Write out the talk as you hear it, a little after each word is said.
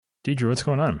Deidre, what's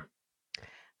going on?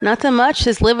 Nothing much,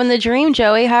 just living the dream,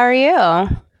 Joey. How are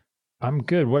you? I'm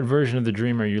good. What version of the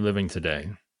dream are you living today?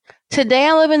 Today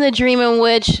I live in the dream in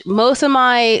which most of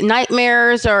my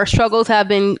nightmares or struggles have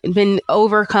been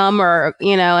overcome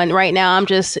and right now I'm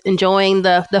just enjoying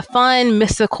the fun,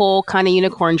 mystical kind of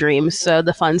unicorn dreams. So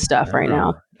the fun stuff right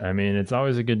now. Oh, I mean, it's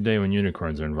always a good day when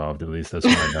unicorns are involved. At least that's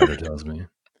what my daughter tells me.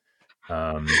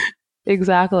 Um,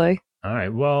 Exactly. all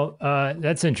right. Well,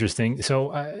 that's interesting.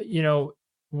 So,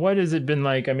 what has it been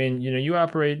like? I mean, you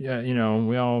operate.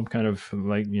 We all kind of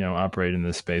like operate in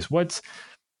this space.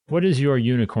 What is your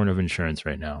unicorn of insurance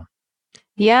right now?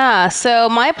 Yeah, so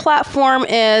my platform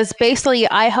is basically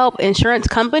I help insurance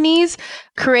companies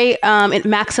create and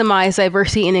maximize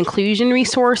diversity and inclusion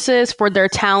resources for their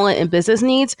talent and business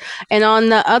needs. And on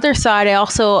the other side, I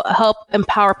also help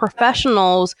empower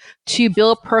professionals to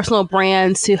build personal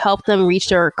brands to help them reach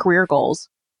their career goals.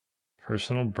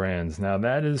 Personal brands. Now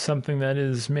that is something that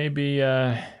is maybe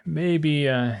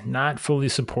not fully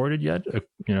supported yet.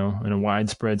 In a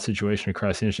widespread situation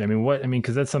across the industry. I mean, what I mean,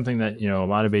 because that's something that a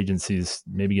lot of agencies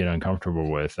maybe get uncomfortable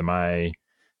with.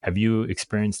 Have you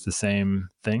experienced the same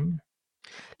thing?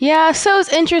 Yeah, so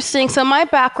it's interesting. So my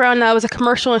background, I was a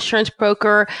commercial insurance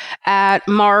broker at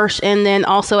Marsh and then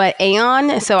also at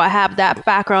Aon. So I have that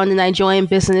background and I joined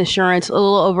Business Insurance a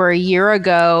little over a year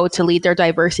ago to lead their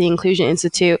Diversity Inclusion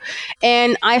Institute.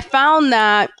 And I found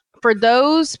that for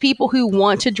those people who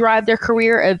want to drive their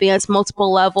career, advance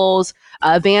multiple levels,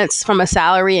 advance from a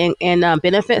salary and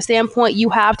benefit standpoint,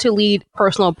 you have to lead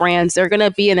personal brands. They're going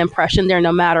to be an impression there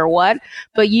no matter what,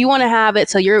 but you want to have it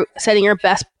so you're setting your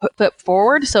best foot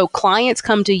forward. So clients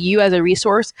come to you as a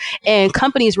resource and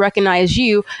companies recognize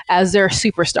you as their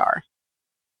superstar.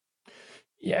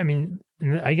 Yeah, I mean,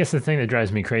 I guess the thing that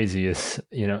drives me crazy is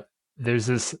there's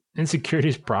this insecurity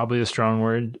is probably a strong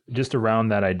word just around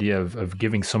that idea of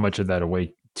giving so much of that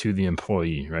away to the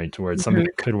employee, right? To where it's somebody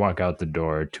Mhm. that could walk out the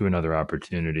door to another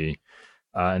opportunity.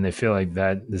 And they feel like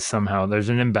that is somehow there's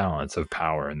an imbalance of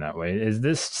power in that way. Is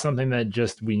this something that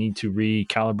just we need to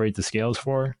recalibrate the scales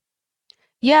for?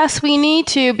 Yes, we need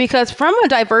to because from a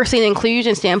diversity and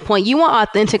inclusion standpoint, you want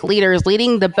authentic leaders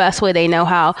leading the best way they know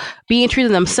how, being true to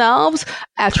themselves,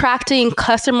 attracting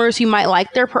customers who might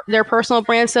like their personal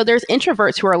brand. So there's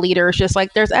introverts who are leaders, just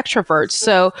like there's extroverts.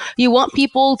 So you want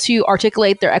people to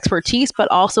articulate their expertise, but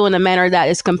also in a manner that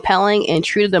is compelling and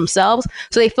true to themselves,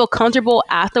 so they feel comfortable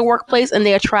at the workplace and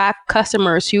they attract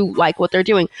customers who like what they're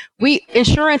doing. We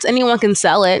insurance, anyone can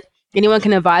sell it, anyone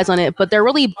can advise on it, but they're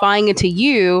really buying into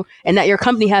you and that your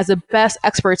company has the best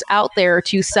experts out there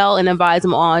to sell and advise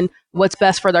them on what's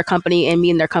best for their company and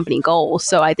meeting their company goals.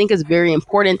 So I think it's very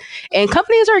important. And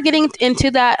companies are getting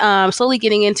into that, slowly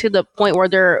getting into the point where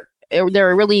they're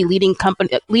really leading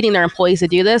their employees to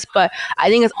do this. But I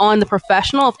think it's on the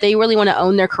professional if they really want to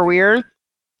own their career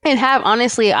and have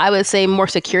honestly, I would say more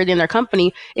security in their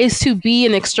company is to be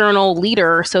an external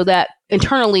leader so that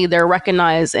internally they're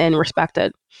recognized and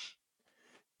respected.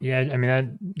 Yeah, I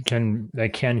mean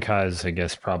that can cause, I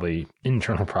guess, probably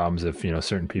internal problems if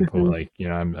certain people Mhm. like I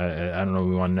don't know.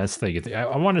 We want to necessarily get.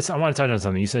 I want to touch on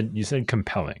something. You said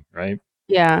compelling, right?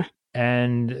 Yeah.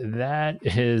 And that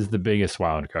is the biggest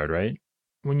wild card, right?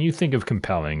 When you think of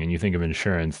compelling and you think of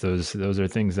insurance, those are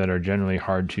things that are generally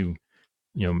hard to,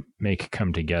 make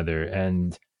come together.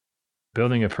 And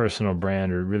building a personal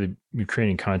brand or really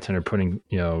creating content or putting,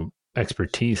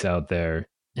 expertise out there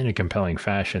in a compelling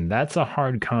fashion, that's a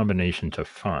hard combination to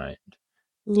find.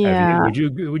 Yeah. Would you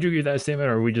agree with that statement,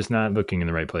 or are we just not looking in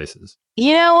the right places?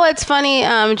 You know what's funny,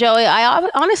 Joey?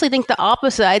 Honestly think the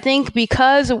opposite. I think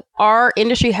because our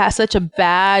industry has such a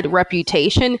bad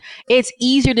reputation, it's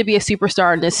easier to be a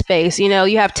superstar in this space. You know,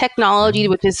 you have technology, Mhm.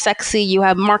 which is sexy, you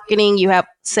have marketing, you have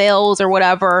sales or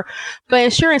whatever. But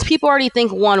insurance, people already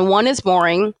think one is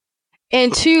boring,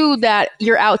 and two, that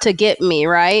you're out to get me,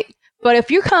 right? But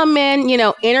if you come in,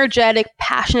 energetic,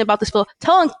 passionate about this field,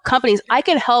 telling companies, I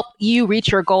can help you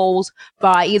reach your goals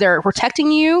by either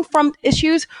protecting you from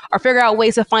issues or figure out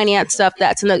ways to finance stuff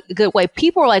that's in a good way.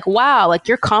 People are like, wow, like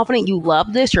you're confident, you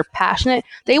love this, you're passionate.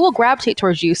 They will gravitate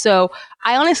towards you. So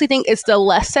I honestly think it's the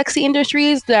less sexy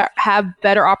industries that have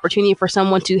better opportunity for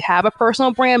someone to have a personal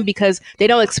brand because they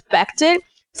don't expect it.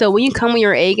 So when you come with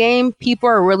your A game, people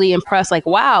are really impressed. Like,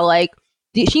 wow, like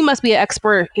she must be an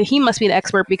expert. He must be an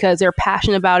expert because they're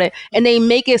passionate about it and they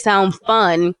make it sound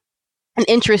fun and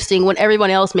interesting when everyone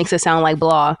else makes it sound like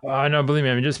blah. No, believe me.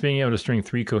 I mean, just being able to string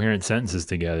 3 coherent sentences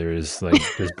together is like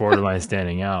just borderline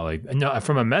standing out. Like, no,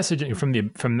 from a message from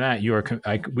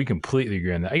that, we completely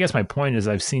agree on that. I guess my point is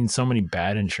I've seen so many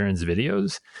bad insurance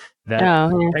videos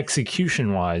that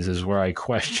execution wise is where I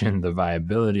question the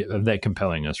viability of that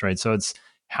compellingness, right? So it's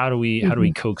how do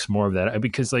we coax more of that?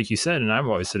 Because like you said, and I've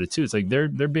always said it too, it's like they're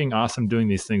being awesome doing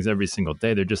these things every single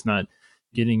day. They're just not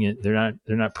getting it. They're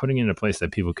not putting it in a place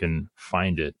that people can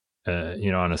find it,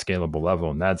 on a scalable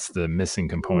level. And that's the missing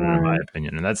component in my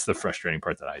opinion. And that's the frustrating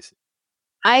part that I see.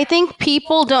 I think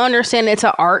people don't understand it's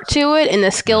an art to it and the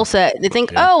skill set. They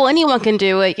think, oh, anyone can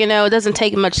do it. It doesn't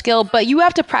take much skill, but you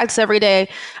have to practice every day.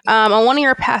 On one of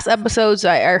your past episodes,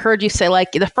 I heard you say,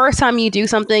 like, the first time you do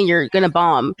something, you're going to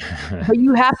bomb. But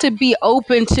you have to be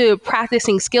open to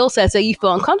practicing skill sets that you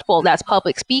feel uncomfortable. That's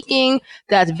public speaking.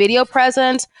 That's video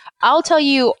presence. I'll tell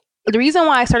you, the reason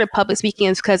why I started public speaking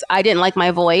is because I didn't like my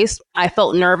voice. I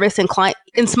felt nervous in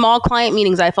small client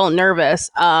meetings. I felt nervous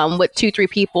with 2-3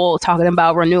 people talking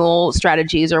about renewal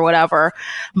strategies or whatever.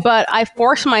 But I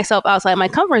forced myself outside my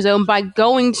comfort zone by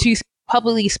going to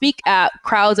publicly speak at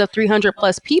crowds of 300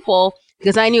 plus people,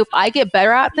 because I knew if I get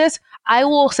better at this, I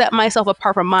will set myself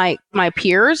apart from my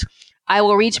peers. I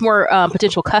will reach more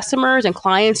potential customers and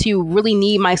clients who really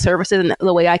need my services and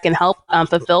the way I can help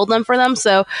fulfill them for them.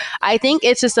 So I think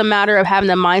it's just a matter of having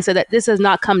the mindset that this does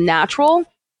not come natural,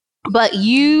 but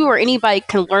you or anybody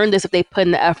can learn this if they put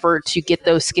in the effort to get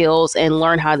those skills and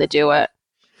learn how to do it.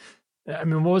 I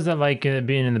mean, what was that like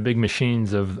being in the big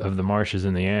machines of the Marshes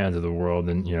and the Anns of the world?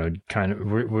 And, kind of,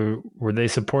 were they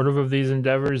supportive of these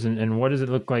endeavors? And what does it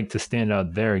look like to stand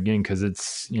out there again? Because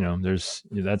it's,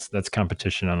 that's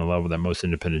competition on a level that most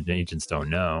independent agents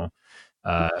don't know.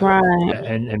 Right.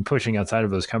 And pushing outside of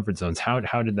those comfort zones.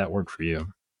 How did that work for you?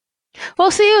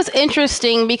 Well, see, it was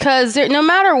interesting because no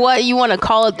matter what you want to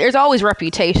call it, there's always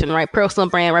reputation, right? Personal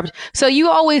brand. So you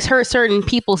always heard certain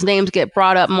people's names get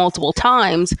brought up multiple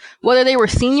times, whether they were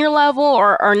senior level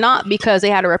or not, because they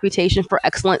had a reputation for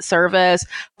excellent service,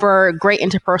 for great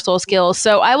interpersonal skills.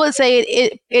 So I would say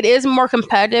it is more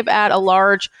competitive at a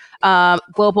large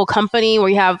global company where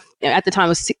you have, at the time, it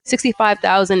was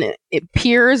 65,000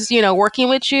 peers, working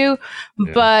with you.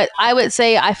 Yeah. But I would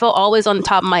say I felt always on the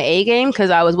top of my A game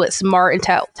because I was with smart,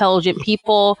 intelligent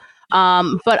people.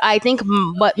 But I think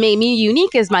what made me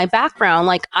unique is my background.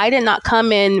 Like, I did not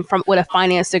come in with a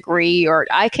finance degree, or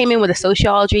I came in with a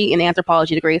sociology and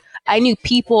anthropology degree. I knew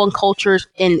people and cultures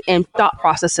and thought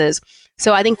processes.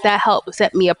 So I think that helped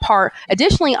set me apart.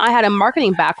 Additionally, I had a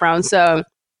marketing background. So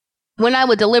when I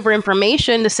would deliver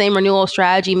information, the same renewal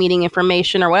strategy, meeting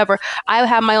information or whatever, I would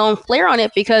have my own flair on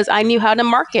it because I knew how to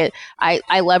market. I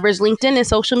leveraged LinkedIn and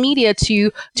social media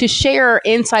to share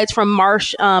insights from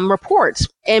Marsh reports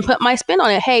and put my spin on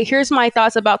it. Hey, here's my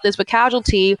thoughts about this with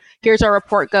casualty. Here's our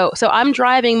report go. So I'm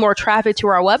driving more traffic to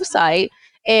our website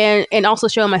and also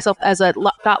showing myself as a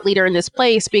thought leader in this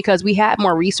place because we had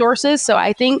more resources. So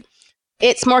I think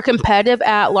it's more competitive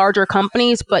at larger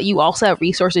companies, but you also have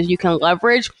resources you can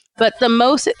leverage. But the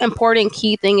most important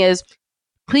key thing is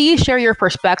please share your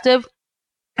perspective.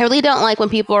 I really don't like when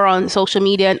people are on social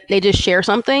media, they just share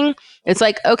something. It's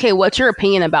like, okay, what's your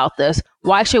opinion about this?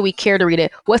 Why should we care to read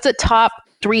it? What's the top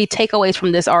 3 takeaways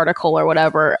from this article or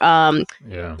whatever?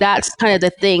 That's kind of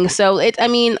the thing. So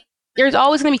there's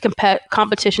always going to be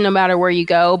competition no matter where you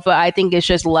go, but I think it's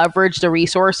just leverage the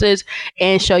resources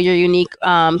and show your unique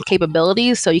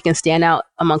capabilities so you can stand out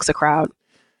amongst the crowd.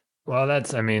 Well,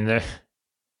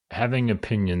 having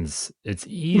opinions, it's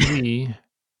easy,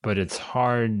 but it's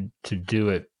hard to do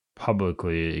it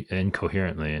publicly and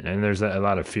coherently. And there's a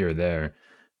lot of fear there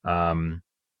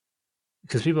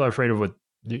because people are afraid of what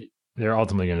they're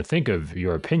ultimately going to think of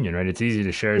your opinion, right? It's easy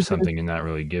to share something and not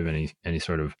really give any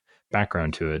sort of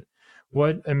background to it.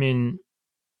 Do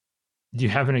you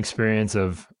have an experience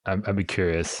of, I'd be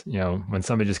curious, when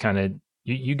somebody just kind of,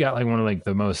 you got like one of like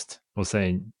the most, we'll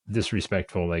say,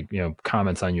 disrespectful,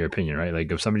 comments on your opinion, right?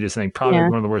 Like if somebody just saying probably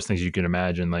one of the worst things you can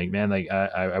imagine, like, man, like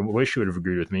I wish you would have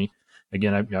agreed with me.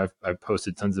 Again, I've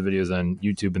posted tons of videos on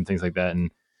YouTube and things like that.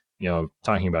 And,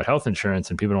 talking about health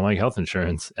insurance and people don't like health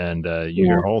insurance and you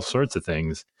hear all sorts of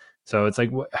things. So it's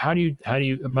like, how do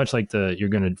you, much like you're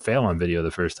going to fail on video the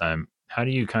first time, how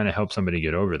do you kind of help somebody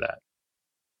get over that?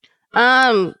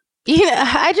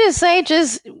 I just say,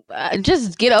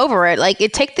 just get over it. Like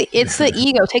it's the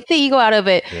ego, take the ego out of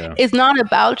it. Yeah. It's not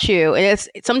about you. And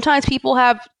sometimes people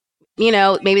have, maybe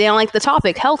they don't like the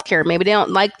topic, healthcare. Maybe they don't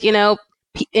like,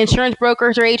 insurance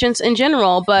brokers or agents in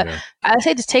general, but I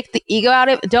say just take the ego out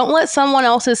of it. Don't let someone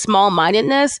else's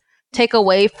small-mindedness take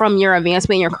away from your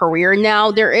advancement in your career.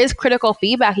 Now, there is critical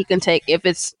feedback you can take if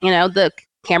it's, the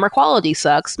camera quality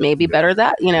sucks, maybe better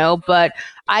that, but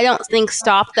I don't think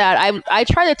stop that. I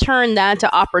try to turn that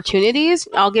to opportunities.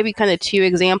 I'll give you kind of two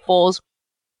examples.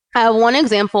 I have one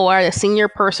example where the senior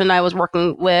person I was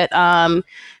working with,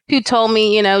 who told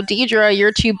me, Deidre,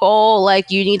 you're too bold.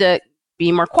 Like, you need to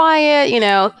be more quiet.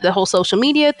 The whole social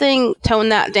media thing, tone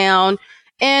that down.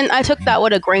 And I took that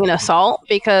with a grain of salt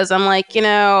because I'm like,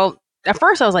 at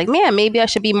first I was like, man, maybe I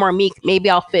should be more meek. Maybe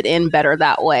I'll fit in better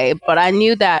that way. But I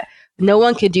knew that no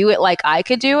one could do it like I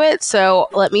could do it. So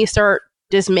let me start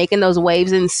just making those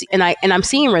waves, and I'm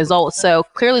seeing results. So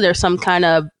clearly there's some kind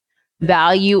of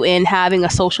value in having a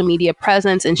social media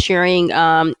presence and sharing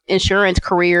insurance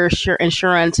careers,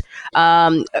 insurance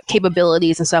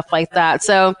capabilities and stuff like that.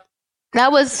 So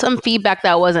that was some feedback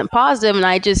that wasn't positive, and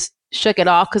I just shook it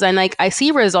off because I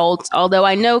see results. Although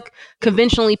I know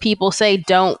conventionally people say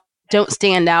don't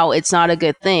stand out, it's not a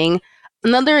good thing.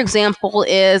 Another example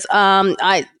is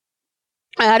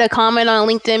I had a comment on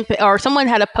LinkedIn, or someone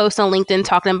had a post on LinkedIn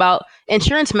talking about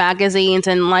insurance magazines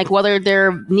and like whether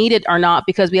they're needed or not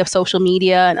because we have social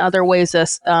media and other ways to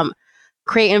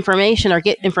create information or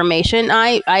get information.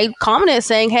 I commented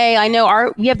saying, hey, I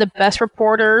know we have the best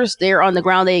reporters. They're on the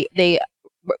ground. They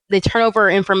turn over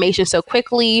information so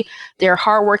quickly. They're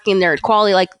hardworking. They're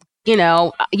quality. Like,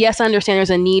 yes, I understand there's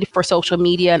a need for social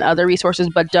media and other resources,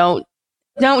 but don't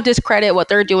discredit what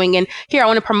they're doing. And here I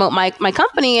want to promote my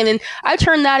company. And then I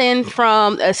turned that in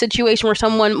from a situation where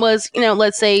someone was,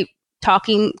 let's say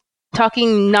talking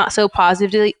not so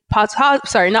positively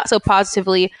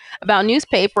about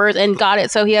newspapers, and got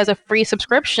it. So he has a free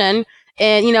subscription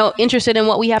and, interested in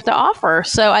what we have to offer.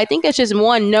 So I think it's just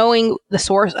one, knowing the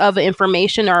source of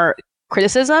information or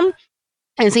criticism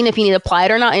and seeing if you need to apply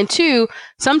it or not. And two,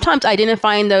 sometimes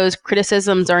identifying those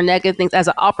criticisms or negative things as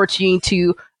an opportunity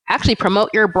to actually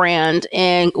promote your brand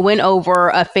and win over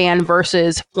a fan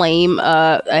versus flame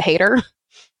a hater.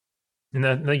 And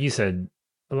that, like you said,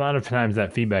 a lot of times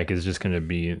that feedback is just going to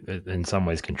be in some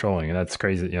ways controlling, and that's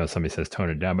crazy. Somebody says tone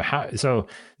it down, but how? So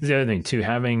this is the other thing too: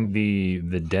 having the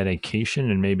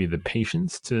dedication and maybe the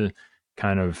patience to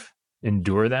kind of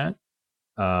endure that,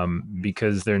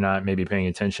 because they're not maybe paying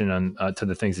attention on to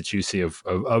the things that you see of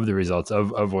the results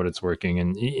of what it's working,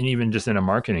 and even just in a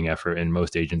marketing effort in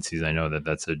most agencies, I know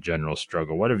that's a general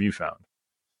struggle. What have you found?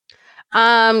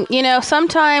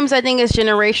 Sometimes I think it's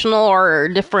generational or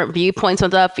different viewpoints and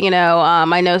stuff.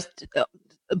 I know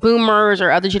boomers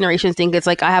or other generations think it's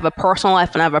like I have a personal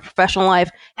life and I have a professional life,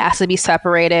 has to be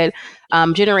separated.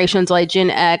 Generations like Gen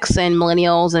X and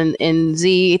millennials and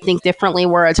Z think differently,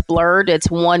 where it's blurred.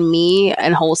 It's one me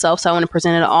and whole self. So I want to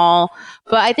present it all.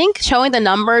 But I think showing the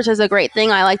numbers is a great thing.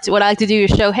 What I like to do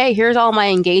is show, hey, here's all my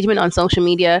engagement on social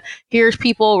media. Here's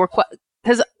people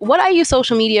because what I use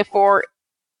social media for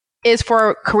is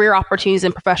for career opportunities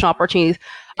and professional opportunities.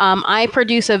 I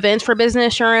produce events for business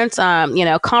insurance,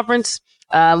 conference,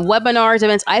 webinars,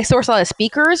 events. I source a lot of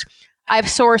speakers. I've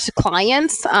sourced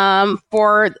clients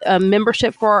for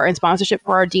membership and sponsorship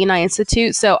for our D&I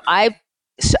Institute. So I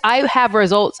have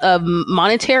results of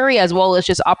monetary as well as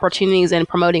just opportunities in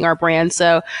promoting our brand.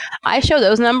 So I show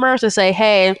those numbers to say,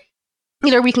 hey,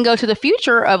 either we can go to the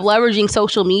future of leveraging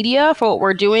social media for what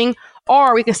we're doing,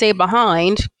 or we can stay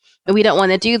behind. And we don't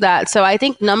want to do that. So I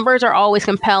think numbers are always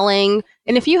compelling.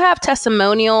 And if you have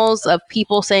testimonials of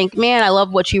people saying, man, I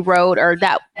love what you wrote, or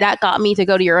that got me to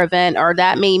go to your event, or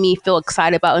that made me feel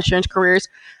excited about insurance careers.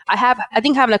 I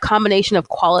think having a combination of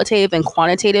qualitative and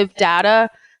quantitative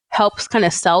data helps kind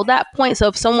of sell that point. So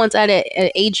if someone's at an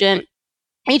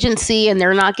agency and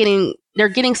they're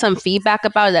getting some feedback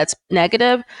about it that's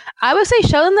negative, I would say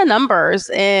show them the numbers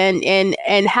and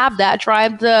have that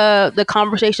drive the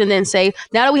conversation. Then say,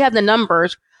 now that we have the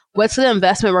numbers, what's the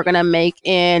investment we're going to make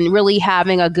in really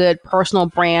having a good personal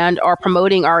brand or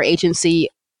promoting our agency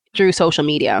through social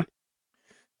media?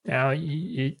 Now,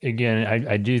 again,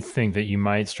 I do think that you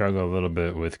might struggle a little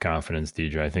bit with confidence,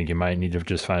 Deidre. I think you might need to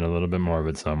just find a little bit more of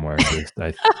it somewhere.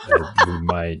 We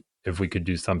might, if we could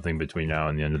do something between now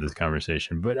and the end of this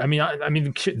conversation. But I mean,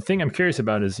 the thing I'm curious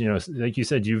about is, like you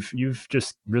said, you've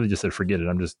just really just said, forget it.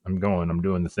 I'm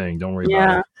doing the thing. Don't worry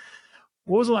about it.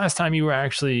 What was the last time you were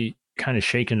actually kind of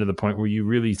shaken to the point where you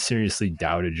really seriously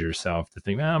doubted yourself to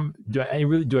think, do I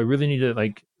really need to,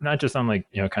 like, not just on like,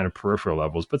 kind of peripheral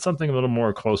levels, but something a little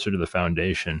more closer to the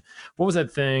foundation? What was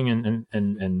that thing?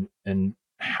 And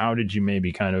how did you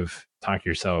maybe kind of talk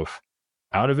yourself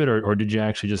out of it, or did you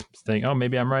actually just think, oh,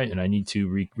 maybe I'm right and I need to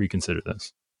reconsider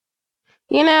this?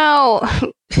 You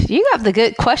have the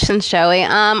good questions, Joey.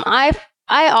 I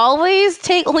always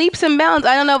take leaps and bounds.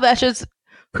 I don't know if that's just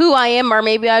who I am, or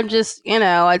maybe I'm just,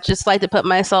 I just like to put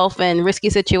myself in risky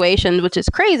situations, which is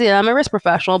crazy. I'm a risk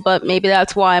professional, but maybe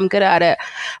that's why I'm good at it.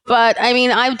 But I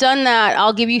mean, I've done that.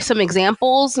 I'll give you some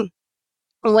examples.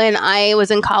 When I was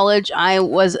in college, I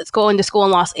was going to school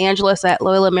in Los Angeles at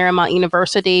Loyola Marymount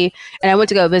University, and I went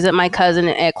to go visit my cousin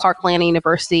at Clark Atlanta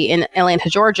University in Atlanta,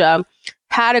 Georgia.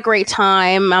 Had a great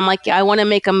time. I'm like, I want to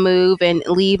make a move and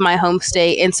leave my home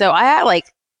state. And so I had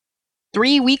like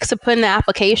 3 weeks to put in the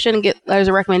application and get letters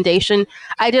of recommendation.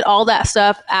 I did all that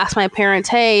stuff, asked my parents,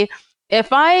 hey, if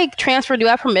I transfer, do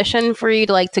I have permission for you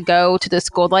to like to go to the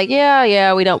school? Like,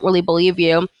 yeah, we don't really believe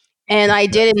you. And I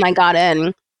did it and I got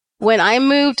in. When I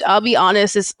moved, I'll be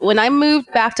honest, when I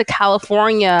moved back to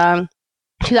California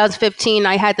 2015,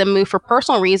 I had to move for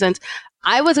personal reasons.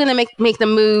 I was going to make the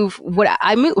move.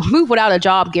 Move without a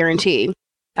job guarantee.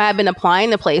 I had been applying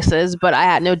to places, but I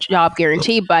had no job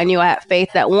guarantee. But I knew I had faith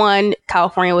that one,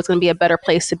 California was going to be a better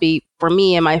place to be for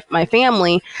me and my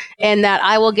family, and that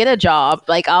I will get a job.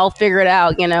 Like I'll figure it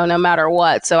out, no matter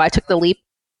what. So I took the leap.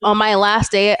 On my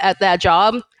last day at that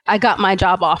job, I got my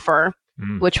job offer.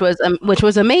 Which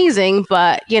was amazing.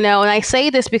 But, and I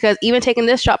say this because even taking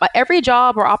this job, every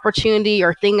job or opportunity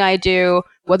or thing I do,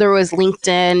 whether it was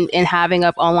LinkedIn and having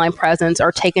an online presence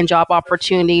or taking job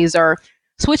opportunities or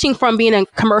switching from being a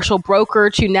commercial broker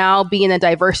to now being a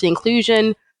diversity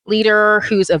inclusion leader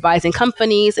who's advising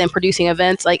companies and producing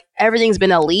events, like everything's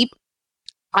been a leap.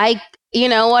 You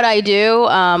know what I do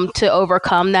to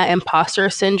overcome that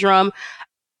imposter syndrome?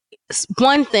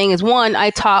 One thing is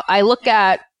I look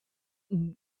at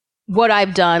what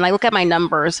I've done. I look at my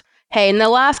numbers. Hey, in the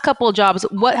last couple of jobs,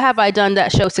 what have I done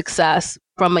that show success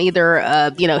from either,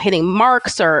 hitting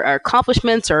marks or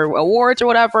accomplishments or awards or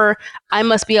whatever? I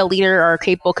must be a leader or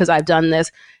capable because I've done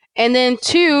this. And then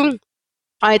 2,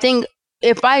 I think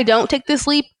if I don't take this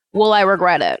leap, will I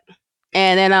regret it?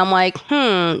 And then I'm like,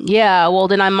 yeah, well,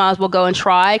 then I might as well go and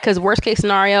try, because worst case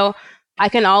scenario, I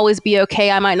can always be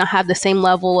okay. I might not have the same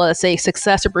level of, say,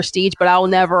 success or prestige, but I'll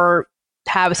never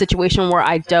have a situation where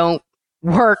I don't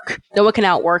work. No one can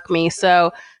outwork me.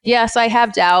 So yes, I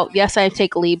have doubt. Yes, I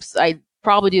take leaps. I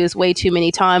probably do this way too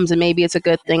many times, and maybe it's a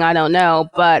good thing. I don't know.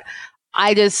 But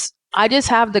I just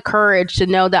have the courage to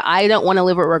know that I don't want to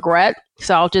live with regret.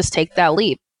 So I'll just take that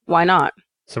leap. Why not?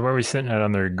 So where are we sitting at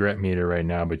on the regret meter right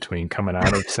now between coming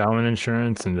out of selling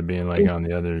insurance and to being like on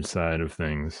the other side of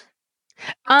things?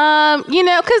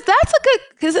 Because that's a good,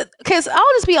 because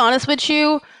I'll just be honest with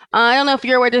you. I don't know if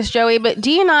you're aware of this, Joey, but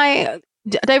D&I,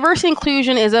 diversity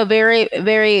inclusion is a very,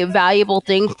 very valuable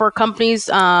thing for companies.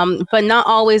 But not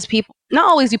always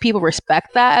do people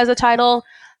respect that as a title.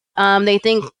 They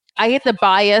think, I get the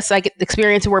bias, I get the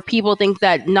experience where people think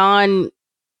that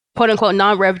quote unquote,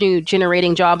 non-revenue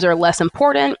generating jobs are less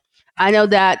important. I know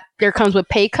that there comes with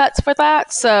pay cuts for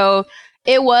that. So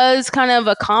it was kind of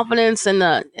a confidence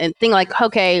and thing like,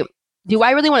 okay, do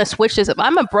I really want to switch this? If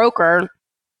I'm a broker,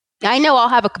 I know I'll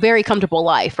have a very comfortable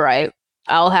life, right?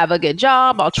 I'll have a good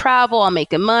job, I'll travel, I'm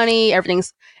making money,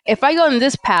 everything's. If I go in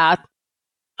this path,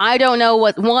 I don't know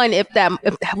what's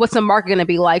the market going to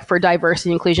be like for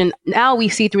diversity and inclusion. Now we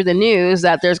see through the news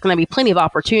that there's going to be plenty of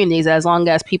opportunities as long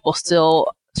as people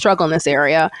still struggle in this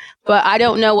area. But I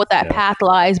don't know what that path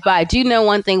lies. But I do know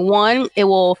one thing. One, it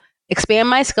will expand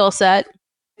my skill set.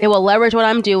 It will leverage what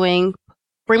I'm doing,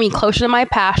 bring me closer to my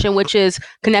passion, which is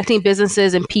connecting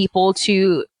businesses and people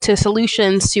to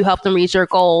solutions to help them reach their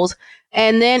goals.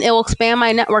 And then it will expand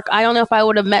my network. I don't know if I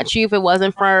would have met you if it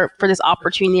wasn't for this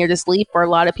opportunity or this leap, or a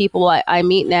lot of people I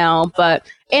meet now.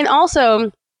 And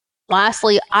also,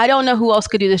 lastly, I don't know who else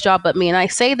could do this job but me. And I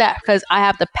say that because I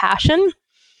have the passion.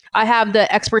 I have the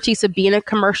expertise of being a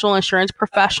commercial insurance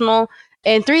professional.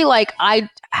 And 3, I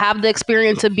have the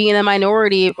experience of being a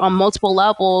minority on multiple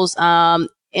levels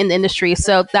in the industry.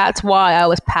 So that's why I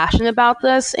was passionate about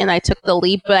this and I took the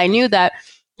leap. But I knew that,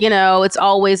 it's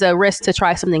always a risk to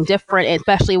try something different,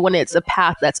 especially when it's a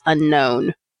path that's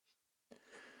unknown.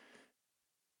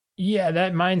 Yeah,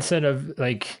 that mindset of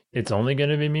like, it's only going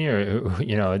to be me,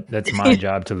 or, that's my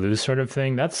job to lose sort of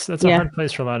thing. That's a hard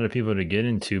place for a lot of people to get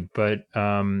into. But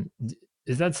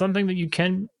is that something that you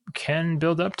can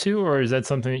build up to, or is that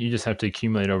something that you just have to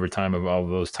accumulate over time of all of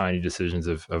those tiny decisions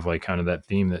of like kind of that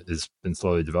theme that has been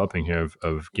slowly developing here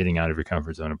of getting out of your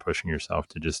comfort zone and pushing yourself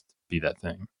to just be that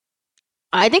thing?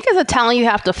 I think it's a talent you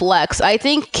have to flex. I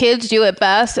think kids do it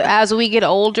best as we get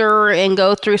older and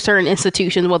go through certain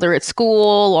institutions, whether it's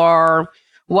school or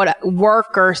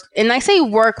work, and I say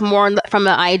work more from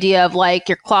the idea of like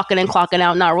you're clocking in, clocking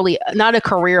out, not a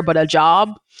career, but a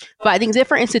job. But I think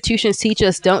different institutions teach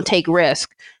us don't take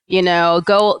risk.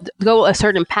 go a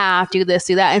certain path, do this,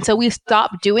 do that. And so we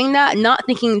stopped doing that, not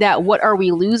thinking that what are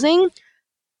we losing.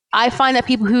 I find that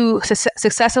people who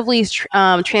successfully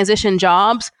transition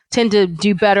jobs tend to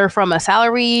do better from a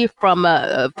salary, from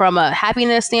a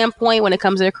happiness standpoint when it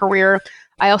comes to their career.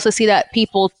 I also see that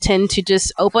people tend to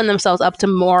just open themselves up to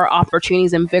more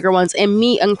opportunities and bigger ones and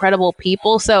meet incredible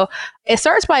people. So it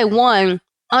starts by one,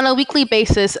 on a weekly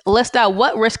basis, list out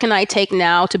what risk can I take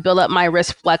now to build up my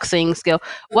risk flexing skill.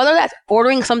 Whether that's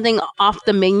ordering something off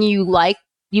the menu, like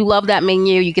you love that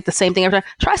menu, you get the same thing every time.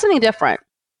 Try something different.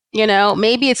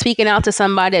 Maybe it's speaking out to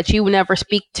somebody that you would never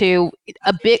speak to.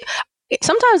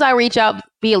 Sometimes I reach out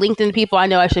via LinkedIn to people I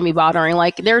know I shouldn't be bothering.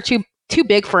 Like they're too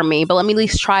big for me, but let me at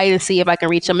least try to see if I can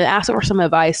reach them and ask for some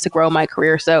advice to grow my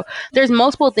career. So there's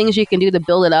multiple things you can do to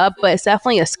build it up, but it's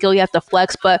definitely a skill you have to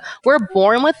flex. But we're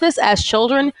born with this as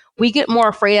children. We get more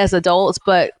afraid as adults,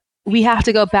 but we have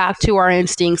to go back to our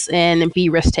instincts and be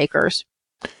risk takers.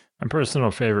 My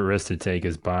personal favorite risk to take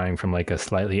is buying from like a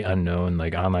slightly unknown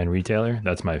like online retailer.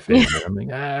 That's my favorite. I'm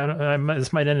like,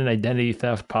 this might end in identity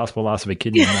theft, possible loss of a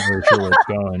kidney. I'm not really sure where it's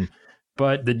going,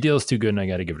 but the deal's too good and I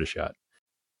got to give it a shot.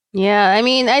 Yeah, I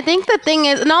mean, I think the thing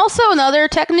is, and also another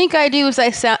technique I do is I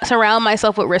surround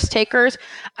myself with risk takers.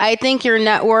 I think your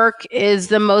network is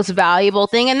the most valuable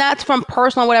thing, and that's from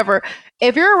personal whatever.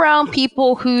 If you're around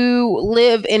people who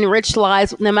live enriched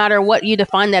lives, no matter what you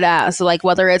define that as, like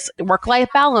whether it's work-life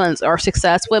balance or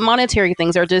success with monetary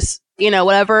things or just,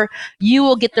 whatever, you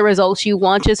will get the results you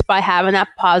want just by having that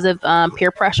positive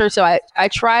peer pressure. So I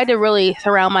try to really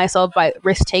surround myself by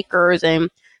risk takers and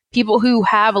people who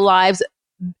have lives,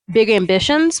 big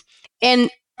ambitions,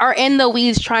 and are in the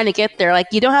weeds trying to get there. Like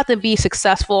you don't have to be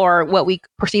successful or what we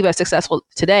perceive as successful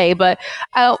today, but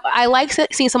I like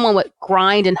seeing someone with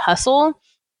grind and hustle.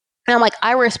 And I'm like,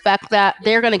 I respect that.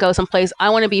 They're going to go someplace.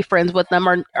 I want to be friends with them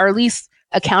or at least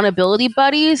accountability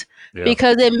buddies,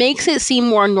 because it makes it seem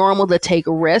more normal to take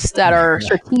risks that are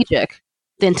strategic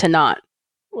than to not.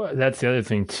 Well, that's the other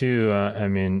thing too. I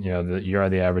mean, you are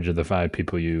the average of the 5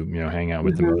 people you hang out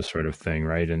with the most, sort of thing,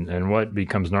 right? And what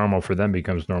becomes normal for them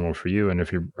becomes normal for you. And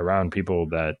if you're around people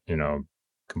that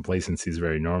complacency is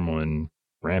very normal and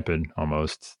rampant,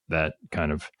 almost, that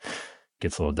kind of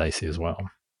gets a little dicey as well.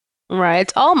 Right,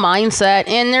 it's all mindset,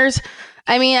 and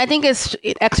I think it's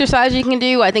exercise you can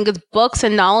do. I think it's books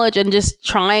and knowledge and just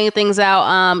trying things out.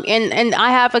 And I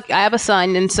have a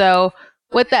son, and so.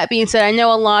 With that being said, I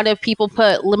know a lot of people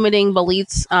put limiting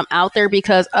beliefs out there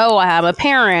because, I have a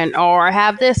parent or I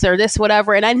have this or this,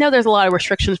 whatever. And I know there's a lot of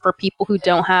restrictions for people who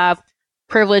don't have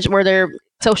privilege, where their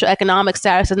social economic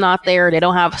status is not there. They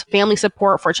don't have family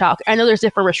support for child. I know there's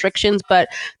different restrictions, but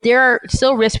there are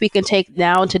still risks we can take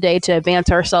now and today to advance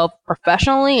ourselves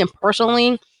professionally and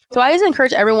personally. So I just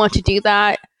encourage everyone to do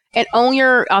that and own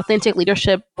your authentic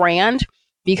leadership brand,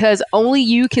 because only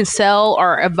you can sell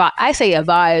or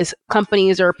advise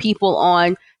companies or people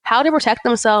on how to protect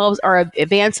themselves or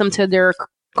advance them to their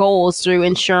goals through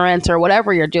insurance or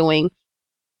whatever you're doing.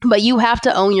 But you have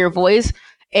to own your voice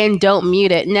and don't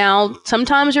mute it. Now,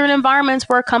 sometimes you're in environments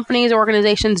where companies or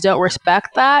organizations don't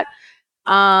respect that.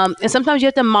 And sometimes you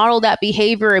have to model that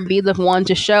behavior and be the one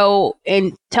to show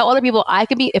and tell other people,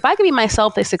 if I can be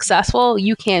myself that's successful,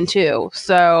 you can too.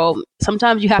 So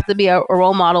sometimes you have to be a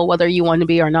role model, whether you want to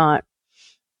be or not.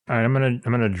 All right, I'm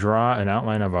gonna draw an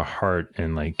outline of a heart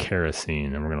in like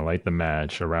kerosene, and we're gonna light the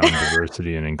match around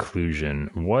diversity and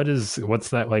inclusion. What's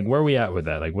that like? Where are we at with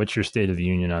that? Like, what's your state of the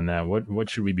union on that? What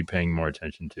should we be paying more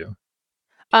attention to?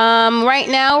 Right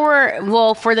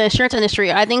now for the insurance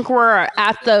industry, I think we're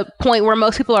at the point where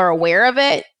most people are aware of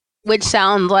it, which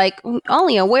sounds like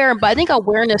only aware, but I think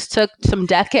awareness took some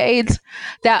decades.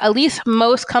 That at least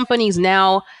most companies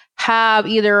now have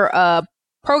either a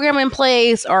program in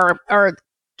place or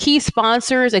key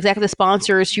sponsors, executive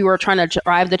sponsors who are trying to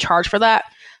drive the charge for that.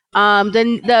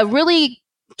 Then the really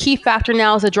key factor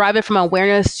now is to drive it from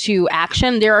awareness to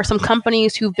action. There are some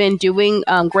companies who've been doing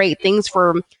great things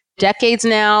for decades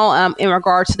now in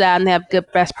regards to that, and they have good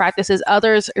best practices.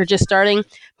 Others are just starting.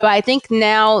 But I think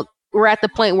now we're at the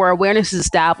point where awareness is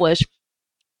established.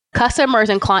 Customers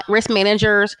and risk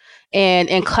managers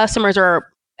and customers are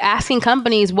asking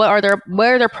companies what are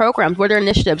their programs, what are their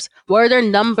initiatives, what are their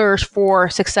numbers for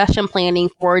succession planning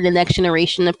for the next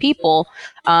generation of people,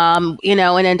 and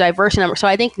then diverse numbers. So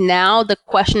I think now the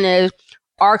question is,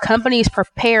 are companies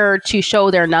prepared to show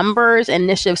their numbers and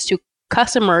initiatives to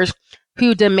customers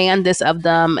who demand this of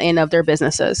them and of their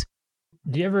businesses?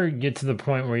 Do you ever get to the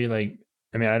point where you're like,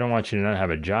 I mean, I don't want you to not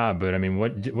have a job, but I mean,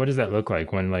 what does that look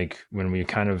like when we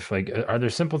kind of like, are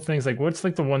there simple things like what's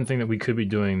like the one thing that we could be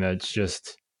doing that's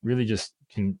just really just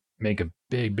can make a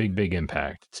big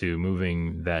impact to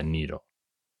moving that needle?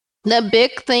 The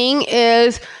big thing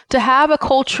is to have a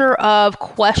culture of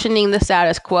questioning the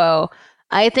status quo.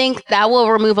 I think that will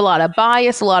remove a lot of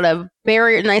bias, a lot of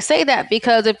barrier. And I say that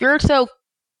because if you're so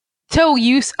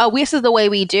used, oh, this is the way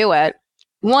we do it.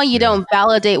 One, you Yeah. don't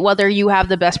validate whether you have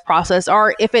the best process,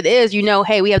 or if it is,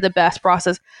 hey, we have the best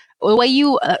process. The way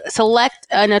you select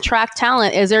and attract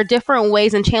talent is there different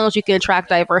ways and channels you can attract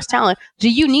diverse talent. Do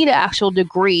you need an actual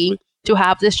degree to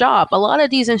have this job? A lot of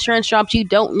these insurance jobs you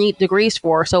don't need degrees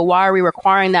for. So why are we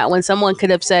requiring that when someone could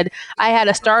have said, I had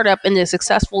a startup and is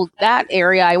successful that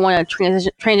area, I want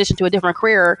to transition to a different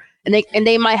career, and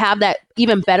they might have that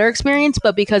even better experience,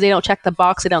 but because they don't check the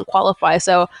box, they don't qualify.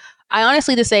 So I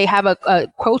honestly just say have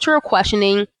a culture of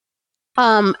questioning.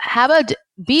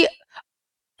 Be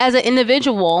as an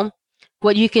individual.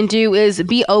 What you can do is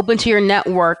be open to your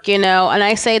network, and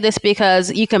I say this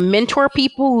because you can mentor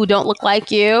people who don't look like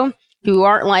you, who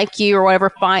aren't like you, or whatever.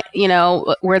 Fine,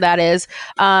 where that is.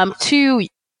 To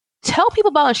tell people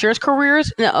about insurance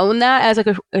careers and own that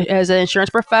as an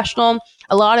insurance professional.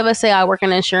 A lot of us say, I work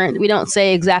in insurance. We don't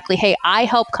say exactly, hey, I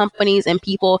help companies and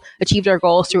people achieve their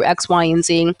goals through X, Y, and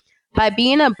Z. By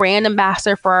being a brand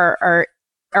ambassador for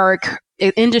our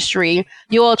industry,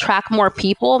 you'll attract more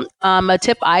people. A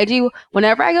tip I do,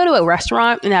 whenever I go to a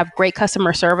restaurant and have great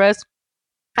customer service,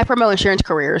 I promote insurance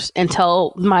careers and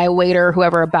tell my waiter,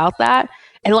 whoever, about that.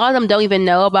 And a lot of them don't even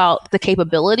know about the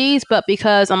capabilities, but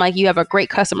because I'm like, you have a great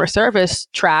customer service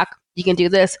track, you can do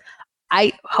this.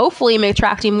 I hopefully am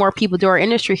attracting more people to our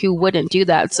industry who wouldn't do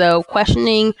that. So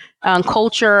questioning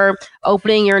culture,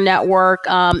 opening your network,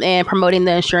 and promoting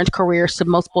the insurance careers to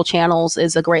multiple channels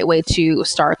is a great way to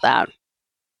start that.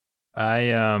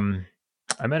 I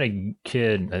met a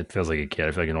kid. It feels like a kid.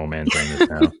 I feel like an old man saying this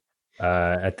now.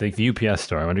 At the UPS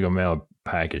store, I went to go mail a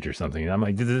package or something. And I'm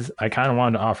like, I kind of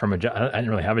wanted to offer him a job. I didn't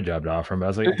really have a job to offer him, but I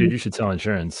was like, dude, you should sell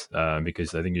insurance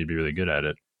because I think you'd be really good at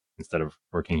it instead of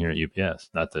working here at UPS.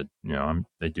 Not that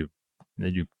they do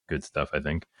good stuff, I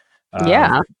think.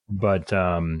 Yeah. But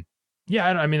yeah,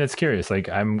 I mean, it's curious. Like,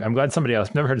 I'm glad somebody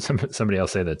else. Never heard somebody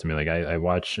else say that to me. Like, I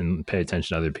watch and pay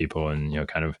attention to other people, and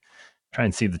kind of try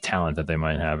and see the talent that they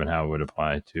might have and how it would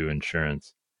apply to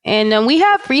insurance. And we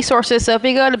have resources. So if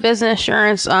you go to Business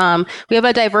Insurance, we have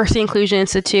a Diversity Inclusion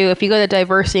Institute. If you go to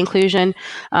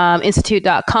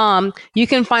diversityinclusioninstitute.com, you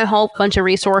can find a whole bunch of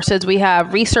resources. We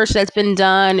have research that's been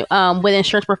done with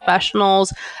insurance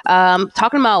professionals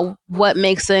talking about what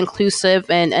makes an inclusive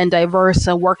and diverse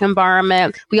work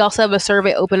environment. We also have a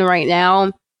survey open right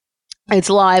now. It's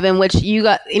live, in which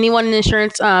anyone in the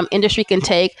insurance industry can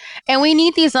take. And we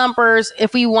need these numbers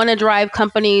if we want to drive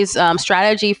companies'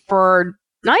 strategy for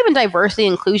not even diversity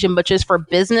and inclusion, but just for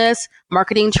business,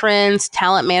 marketing trends,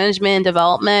 talent management, and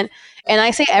development. And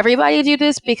I say everybody do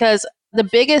this because the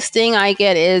biggest thing I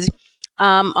get is,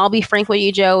 I'll be frank with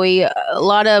you, Joey, a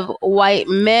lot of white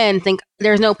men think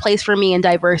there's no place for me in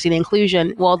diversity and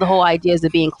inclusion. Well, the whole idea is to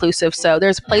be inclusive. So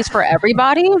there's a place for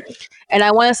everybody. And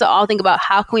I want us to all think about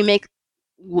how can we make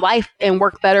life and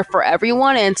work better for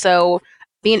everyone. And so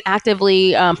being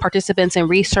actively participants in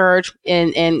research,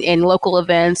 in local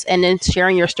events, and then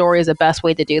sharing your story is the best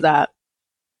way to do that.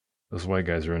 Those white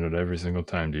guys are in it every single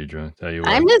time, Deidre. Tell you what.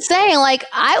 I'm just saying, like,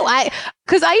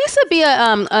 because I used to be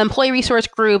an employee resource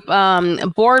group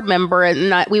board member,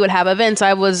 and we would have events.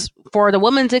 I was for the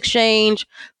Women's Exchange,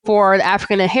 for the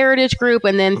African Heritage Group,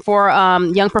 and then for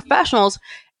young professionals.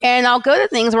 And I'll go to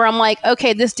things where I'm like,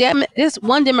 okay, this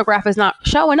one demographic is not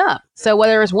showing up. So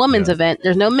whether it's women's event,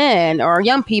 there's no men, or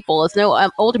young people, it's no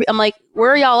older people. I'm like,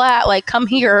 where are y'all at? Like, come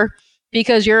here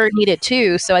because you're needed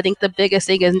too. So I think the biggest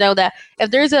thing is know that if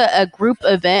there's a group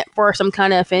event for some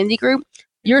kind of affinity group,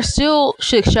 you still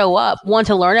should show up, one,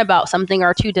 to learn about something,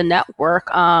 or two, to network.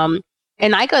 And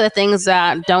I go to things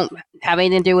that don't have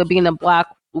anything to do with being a Black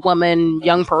woman,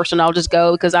 young person. I'll just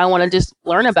go because I want to just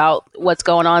learn about what's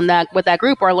going on with that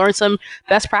group, or learn some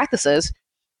best practices.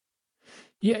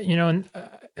 Yeah, and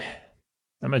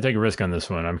I'm going to take a risk on this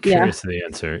one. I'm curious to the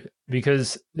answer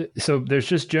because so there's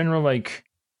just general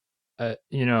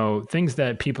things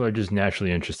that people are just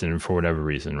naturally interested in for whatever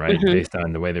reason, right? Mm-hmm. Based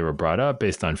on the way they were brought up,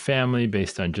 based on family,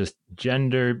 based on just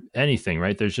gender, anything,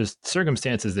 right? There's just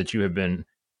circumstances that you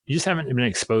just haven't been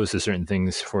exposed to certain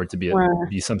things for it to be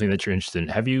something that you're interested in.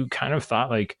 Have you kind of thought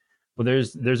like, well,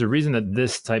 there's a reason that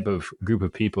this type of group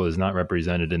of people is not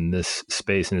represented in this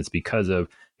space, and it's because of,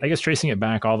 I guess, tracing it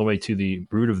back all the way to the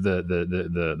root of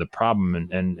the problem,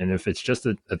 and if it's just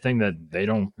a thing that they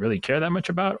don't really care that much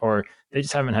about, or they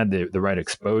just haven't had the right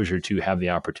exposure to have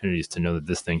the opportunities to know that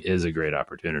this thing is a great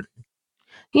opportunity.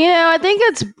 I think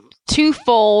it's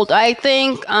twofold. I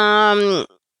think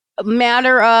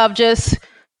matter of just,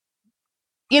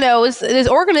 there's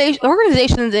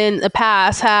organizations in the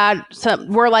past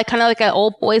were like kind of like an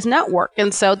old boys network,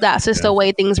 and so that's just the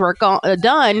way things were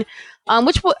done,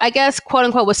 which I guess quote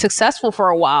unquote was successful for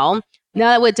a while. Now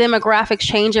that with demographics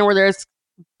changing, where there's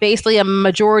basically a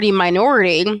majority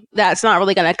minority, that's not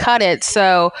really going to cut it.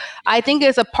 So I think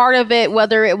it's a part of it,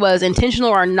 whether it was intentional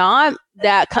or not,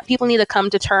 that people need to come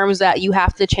to terms that you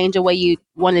have to change the way you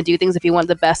want to do things if you want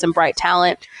the best and bright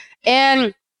talent.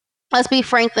 And let's be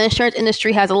frank, the insurance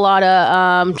industry has a lot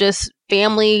of just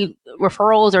family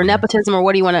referrals or nepotism, or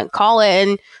what do you want to call it.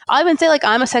 And I'll even say, like,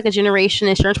 I'm a second generation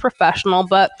insurance professional,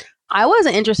 but I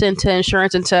wasn't interested into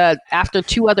insurance until after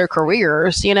 2 other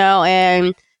careers, and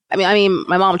I mean,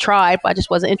 my mom tried, but I just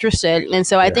wasn't interested. And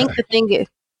so I think the thing,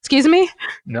 excuse me?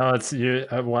 No,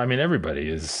 well, I mean, everybody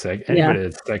is anybody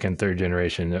that's second, third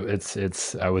generation.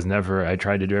 I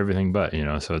tried to do everything but,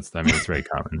 so it's very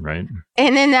common, right?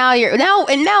 And then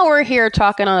now we're here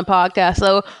talking on a podcast.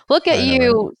 So look at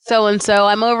you, so-and-so.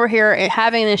 I'm over here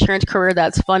having an insurance career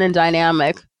that's fun and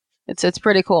dynamic. It's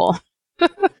pretty cool.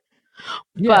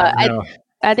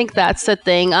 I think that's the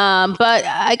thing. But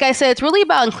like I said, it's really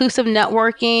about inclusive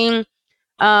networking,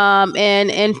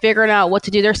 and figuring out what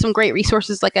to do. There's some great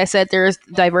resources. Like I said, there's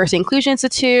Diversity Inclusion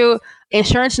Institute.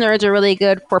 Insurance Nerds are really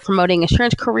good for promoting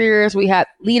insurance careers. We have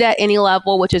Lead at Any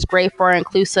Level, which is great for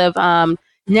inclusive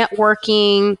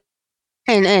networking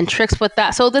and tricks with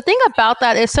that. So the thing about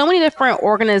that is so many different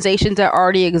organizations that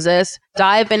already exist.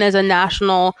 Dive In as a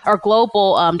national or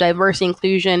global diversity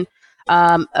inclusion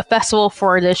a festival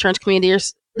for the insurance community.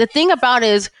 The thing about it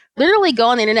is literally go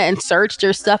on the internet and search.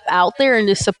 There's stuff out there and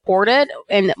just support it.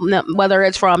 And whether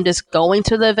it's from just going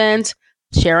to the events,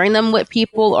 sharing them with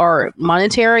people, or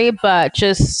monetary, but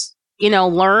just,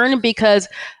 learn, because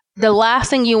the last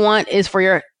thing you want is for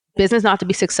your business not to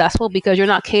be successful because you're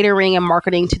not catering and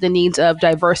marketing to the needs of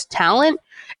diverse talent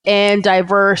and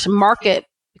diverse market,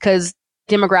 because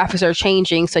demographics are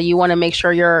changing. So you want to make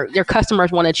sure your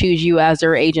customers want to choose you as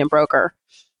their agent broker.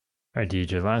 All right,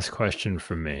 DJ, last question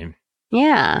from me.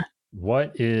 Yeah.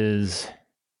 What is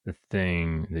the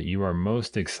thing that you are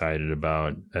most excited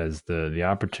about as the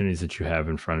opportunities that you have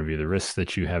in front of you, the risks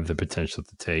that you have the potential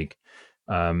to take,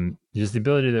 just the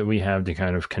ability that we have to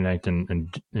kind of connect and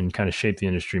kind of shape the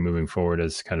industry moving forward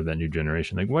as kind of that new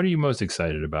generation? Like, what are you most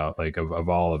excited about, like of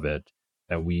all of it,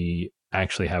 that we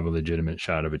actually have a legitimate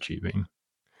shot of achieving?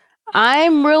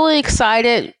 I'm really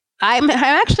excited. I'm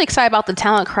actually excited about the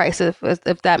talent crisis,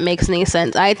 if that makes any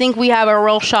sense. I think we have a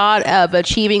real shot of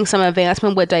achieving some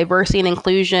advancement with diversity and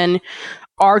inclusion,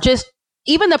 or just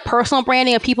even the personal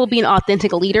branding of people being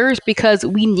authentic leaders, because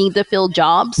we need to fill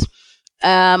jobs.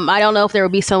 I don't know if there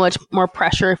would be so much more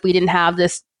pressure if we didn't have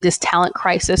this talent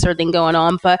crisis or thing going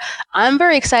on, but I'm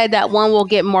very excited that we'll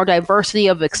get more diversity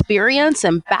of experience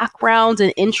and backgrounds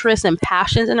and interests and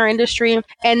passions in our industry,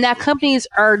 and that companies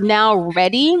are now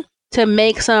ready to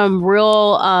make some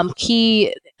real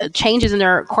key changes in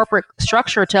their corporate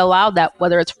structure to allow that,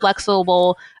 whether it's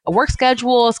flexible work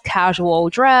schedules, casual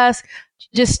dress,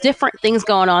 just different things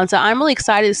going on. So I'm really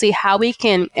excited to see how we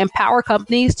can empower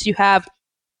companies to have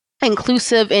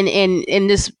inclusive in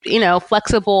this,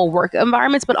 flexible work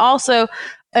environments, but also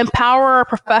empower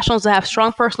professionals to have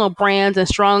strong personal brands and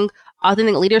strong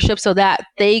authentic leadership so that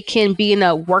they can be in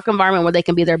a work environment where they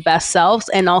can be their best selves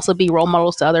and also be role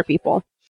models to other people.